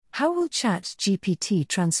How will ChatGPT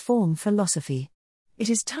transform philosophy?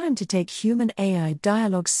 It is time to take human-AI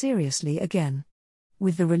dialogue seriously again.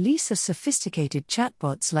 With the release of sophisticated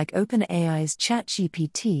chatbots like OpenAI's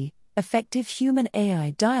ChatGPT, effective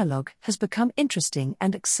human-AI dialogue has become interesting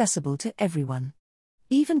and accessible to everyone.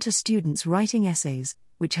 Even to students writing essays,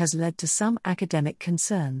 which has led to some academic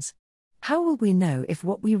concerns. How will we know if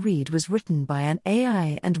what we read was written by an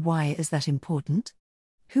AI, and why is that important?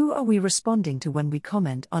 Who are we responding to when we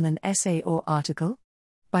comment on an essay or article?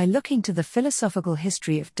 By looking to the philosophical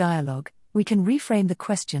history of dialogue, we can reframe the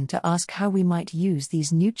question to ask how we might use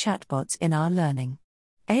these new chatbots in our learning.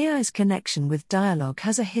 AI's connection with dialogue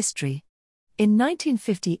has a history. In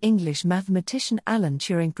 1950, English mathematician Alan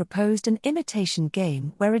Turing proposed an imitation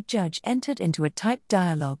game where a judge entered into a typed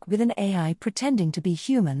dialogue with an AI pretending to be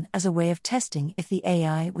human as a way of testing if the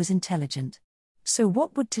AI was intelligent. So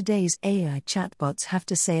what would today's AI chatbots have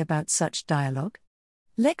to say about such dialogue?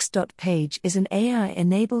 Lex.page is an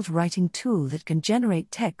AI-enabled writing tool that can generate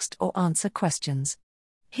text or answer questions.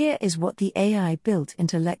 Here is what the AI built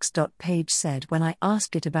into Lex.page said when I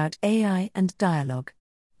asked it about AI and dialogue.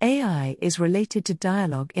 AI is related to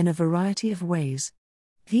dialogue in a variety of ways.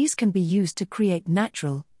 These can be used to create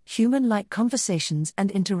natural, human-like conversations and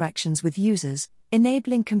interactions with users,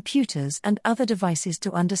 enabling computers and other devices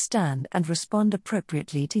to understand and respond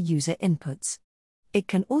appropriately to user inputs. It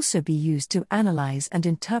can also be used to analyze and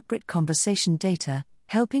interpret conversation data,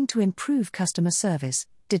 helping to improve customer service,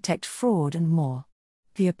 detect fraud and more.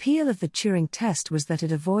 The appeal of the Turing test was that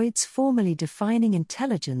it avoids formally defining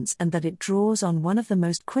intelligence and that it draws on one of the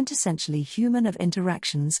most quintessentially human of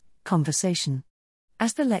interactions, conversation.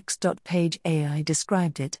 As the Lex.page AI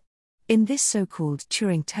described it, in this so-called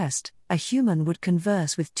Turing test, a human would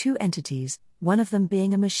converse with two entities, one of them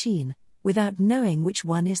being a machine, without knowing which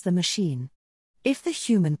one is the machine. If the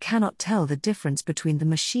human cannot tell the difference between the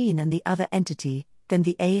machine and the other entity, then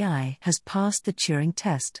the AI has passed the Turing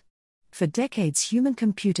test. For decades,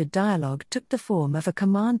 human-computer dialogue took the form of a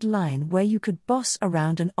command line where you could boss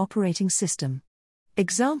around an operating system.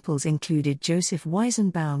 Examples included Joseph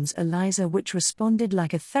Weizenbaum's Eliza, which responded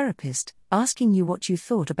like a therapist, asking you what you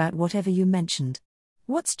thought about whatever you mentioned.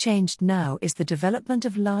 What's changed now is the development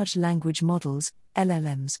of large language models,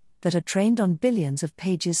 LLMs, that are trained on billions of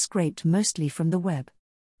pages scraped mostly from the web.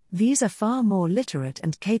 These are far more literate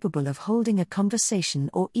and capable of holding a conversation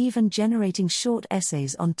or even generating short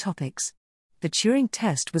essays on topics. The Turing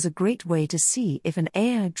test was a great way to see if an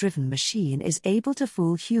AI-driven machine is able to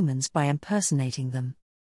fool humans by impersonating them.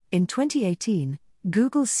 In 2018,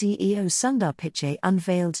 Google CEO Sundar Pichai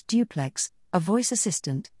unveiled Duplex, a voice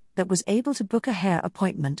assistant that was able to book a hair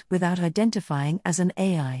appointment without identifying as an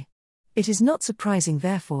AI. It is not surprising,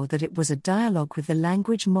 therefore, that it was a dialogue with the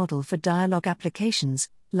language model for dialogue applications,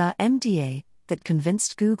 LaMDA, that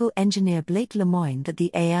convinced Google engineer Blake Lemoine that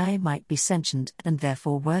the AI might be sentient and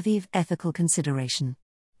therefore worthy of ethical consideration.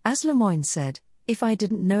 As Lemoine said, "If I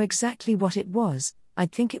didn't know exactly what it was,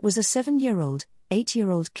 I'd think it was a 7-year-old,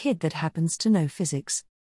 8-year-old kid that happens to know physics."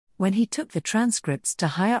 When he took the transcripts to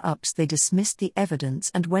higher-ups, they dismissed the evidence,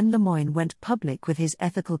 and when Lemoine went public with his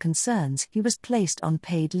ethical concerns, he was placed on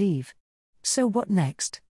paid leave. So what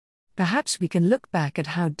next? Perhaps we can look back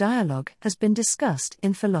at how dialogue has been discussed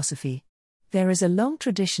in philosophy. There is a long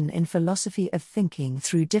tradition in philosophy of thinking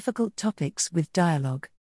through difficult topics with dialogue.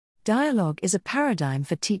 Dialogue is a paradigm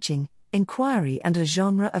for teaching, inquiry, and a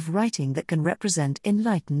genre of writing that can represent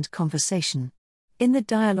enlightened conversation. In the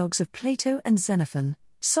dialogues of Plato and Xenophon,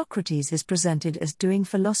 Socrates is presented as doing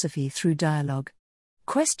philosophy through dialogue.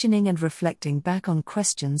 Questioning and reflecting back on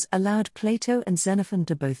questions allowed Plato and Xenophon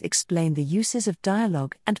to both explain the uses of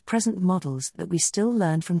dialogue and present models that we still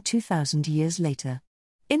learn from 2,000 years later.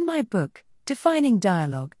 In my book, Defining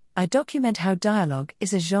Dialogue, I document how dialogue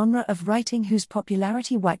is a genre of writing whose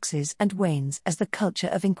popularity waxes and wanes as the culture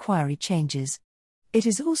of inquiry changes. It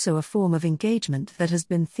is also a form of engagement that has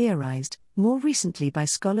been theorized, more recently by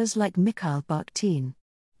scholars like Mikhail Bakhtin.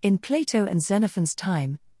 In Plato and Xenophon's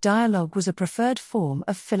time, dialogue was a preferred form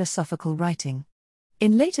of philosophical writing.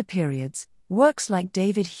 In later periods, works like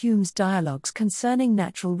David Hume's Dialogues Concerning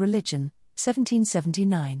Natural Religion,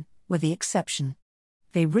 1779, were the exception.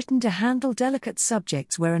 They written to handle delicate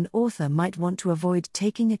subjects where an author might want to avoid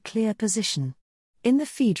taking a clear position. In the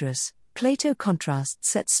Phaedrus, Plato contrasts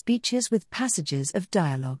set speeches with passages of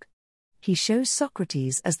dialogue. He shows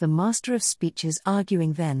Socrates as the master of speeches,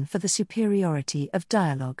 arguing then for the superiority of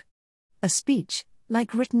dialogue. A speech,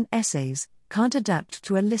 like written essays, can't adapt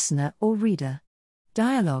to a listener or reader.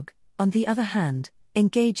 Dialogue, on the other hand,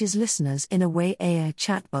 engages listeners in a way AI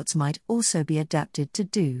chatbots might also be adapted to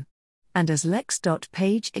do. And as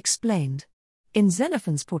Lex.page explained, In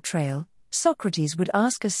Xenophon's portrayal, Socrates would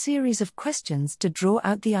ask a series of questions to draw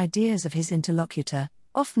out the ideas of his interlocutor,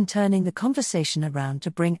 often turning the conversation around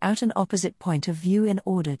to bring out an opposite point of view in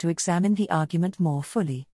order to examine the argument more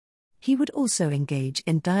fully. He would also engage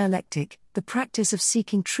in dialectic, the practice of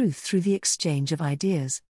seeking truth through the exchange of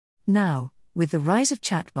ideas. Now, with the rise of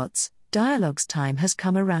chatbots, dialogue's time has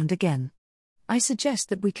come around again. I suggest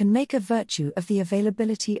that we can make a virtue of the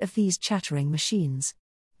availability of these chattering machines.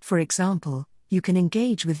 For example, you can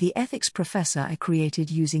engage with the ethics professor I created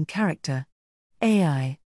using Character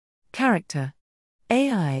AI. Character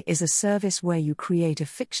AI is a service where you create a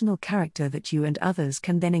fictional character that you and others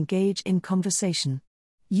can then engage in conversation.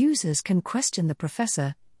 Users can question the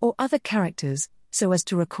professor, or other characters, so as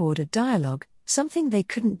to record a dialogue, something they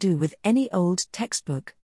couldn't do with any old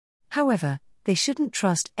textbook. However, they shouldn't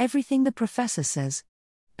trust everything the professor says.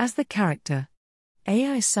 As the Character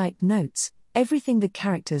AI site notes, everything the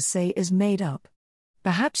characters say is made up.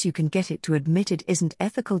 Perhaps you can get it to admit it isn't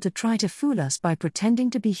ethical to try to fool us by pretending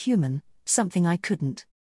to be human, something I couldn't.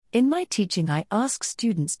 In my teaching, I ask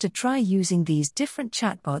students to try using these different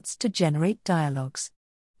chatbots to generate dialogues.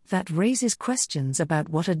 That raises questions about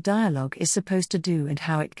what a dialogue is supposed to do and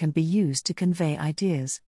how it can be used to convey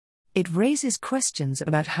ideas. It raises questions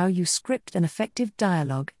about how you script an effective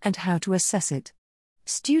dialogue and how to assess it.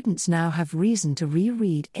 Students now have reason to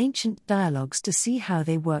reread ancient dialogues to see how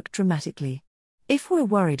they work dramatically. If we're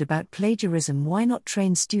worried about plagiarism, why not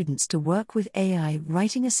train students to work with AI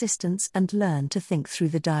writing assistants and learn to think through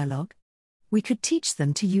the dialogue? We could teach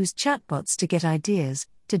them to use chatbots to get ideas,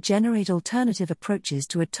 to generate alternative approaches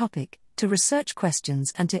to a topic, to research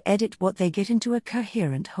questions and to edit what they get into a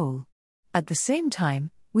coherent whole. At the same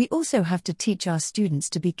time, we also have to teach our students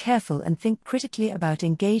to be careful and think critically about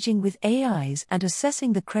engaging with AIs and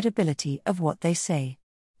assessing the credibility of what they say.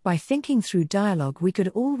 By thinking through dialogue, we could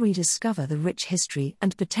all rediscover the rich history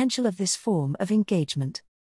and potential of this form of engagement.